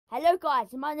Hello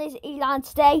guys, my name is Elon.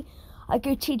 Today I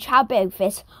go teach how to build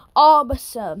this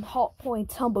awesome hot point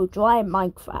tumble dryer in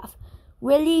Minecraft.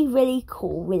 Really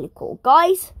cool.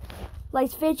 Guys,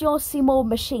 like this video, see more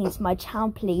machines on my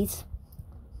channel, please.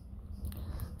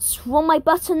 Smash my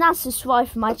button and subscribe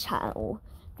for my channel.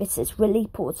 This is really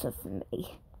important for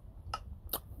me.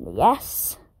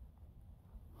 Yes.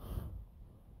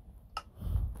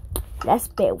 Let's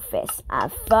build this. And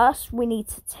first we need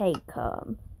to take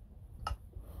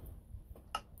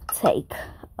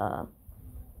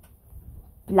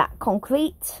black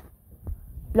concrete,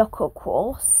 block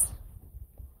across,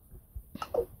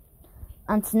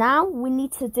 and now we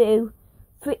need to do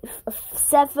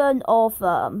 7 of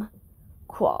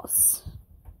cross.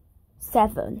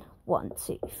 7. 1,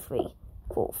 2, 3,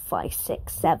 4, 5,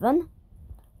 6, 7.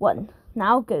 1.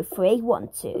 Now go 3. 1,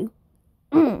 2.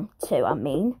 2. I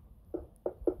mean.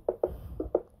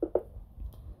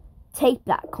 Take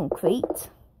black concrete.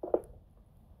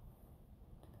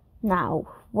 Now,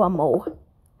 1 more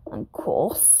and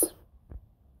cross.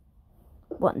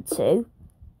 1, 2.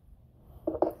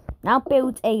 Now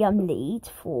build a lead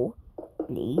for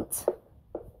lead.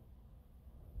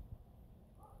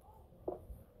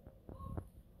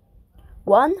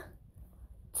 One,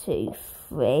 2,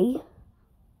 3.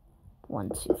 1,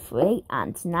 2, 3.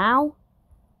 And now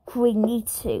we need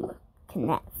to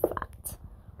connect that.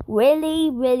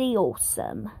 Really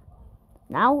awesome.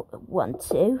 Now 1,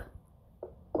 2.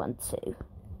 1, 2.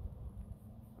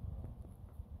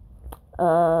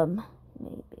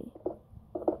 Maybe.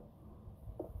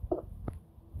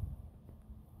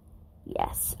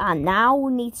 Yes, and now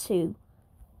we need to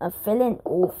fill in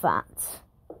all that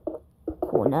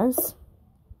corners.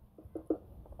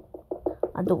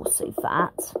 And also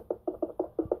that.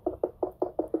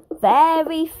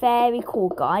 Very cool,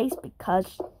 guys,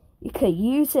 because you could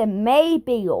use it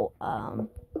maybe your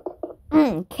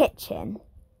kitchen.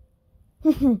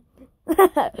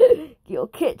 Your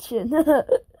kitchen.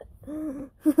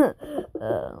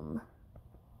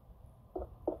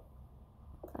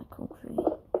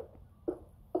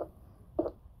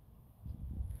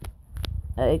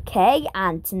 Okay,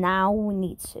 and now we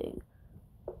need to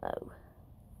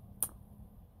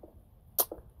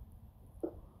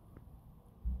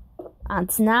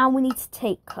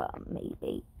take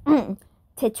maybe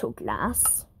tittle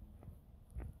glass.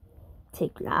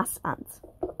 Take glass and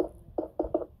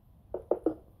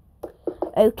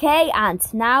okay,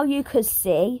 and now you could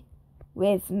see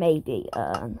with maybe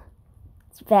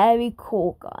it's very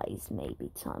cool, guys.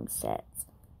 Maybe time set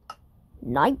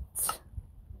night.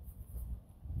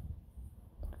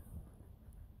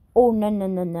 Oh no,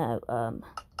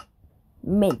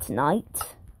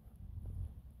 midnight.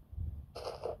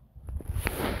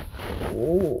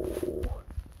 Oh,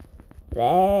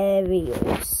 very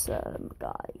awesome,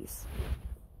 guys.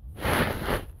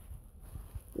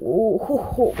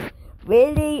 Oh,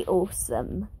 really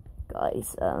awesome,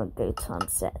 guys. Go time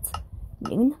set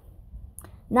noon.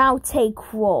 Now take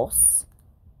cross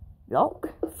block,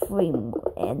 3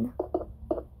 more in.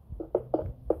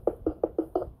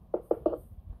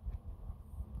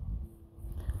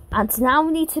 And now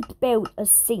we need to build a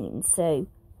scene, so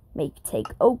maybe take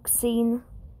oak scene.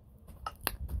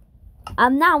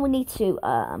 And now we need to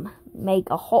make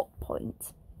a hot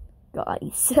point,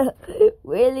 guys.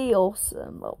 Really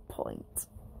awesome hot point.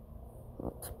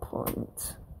 Hot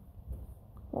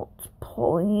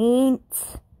point.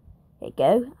 Here you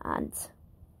go. And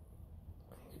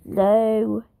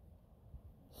low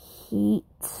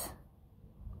heat,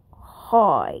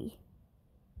 high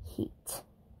heat.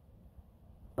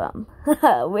 Bum.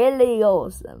 Really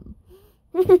awesome.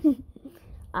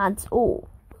 And all.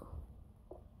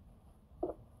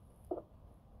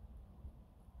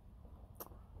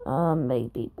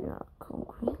 Maybe black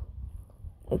concrete.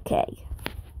 Okay.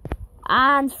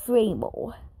 And 3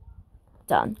 more.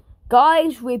 Done.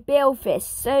 Guys, we built this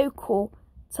so cool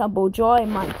tumble dryer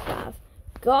in Minecraft.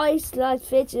 Guys, like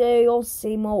video, you'll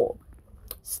see more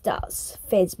stuff.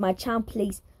 Visit my channel,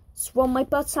 please. Swan my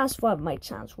butt, subscribe my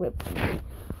channel with me.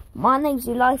 My name's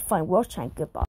Eli. Fine, watch and goodbye.